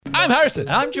I'm Harrison.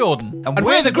 And I'm Jordan. And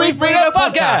we're the Grief Breeder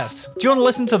Podcast. Do you want to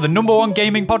listen to the #1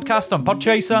 gaming podcast on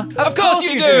Podchaser? Of course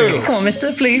you do. Come on,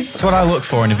 mister, please. That's what I look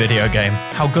for in a video game.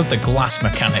 How good the glass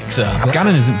mechanics are.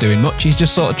 Ganon isn't doing much. He's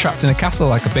just sort of trapped in a castle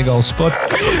like a big old spud.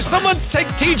 Someone take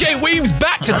TJ Weems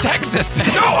back to Texas.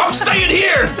 No, I'm staying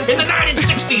here. In the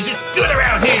 1960s, it's good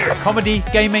around here. Comedy,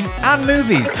 gaming, and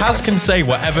movies. Haz can say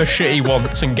whatever shit he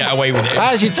wants and get away with it.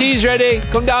 How's your tea's ready?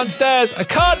 Come downstairs. I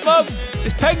can't, Mum.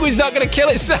 This penguin's not going to kill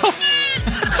itself.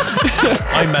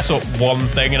 I mess up one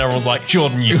thing and everyone's like,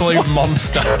 Jordan, you absolute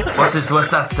monster.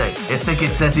 What's that say? I think it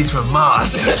says he's from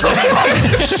Mars.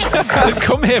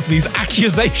 Come here for these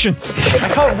accusations. I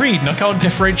can't read and I can't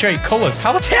differentiate colours.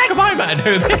 How the heck am I meant to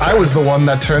do this? I was the one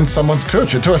that turned someone's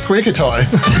couch into a squeaky toy.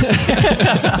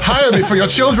 Hire me for your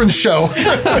children's show.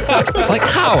 Like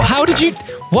how? How did you...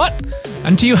 What?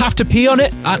 And do you have to pee on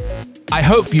it? I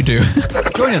hope you do.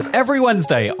 Join us every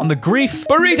Wednesday on the Grief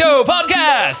Burrito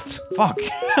Podcast. Fuck.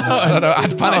 I don't know.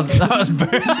 I'd panic. That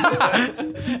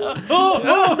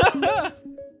was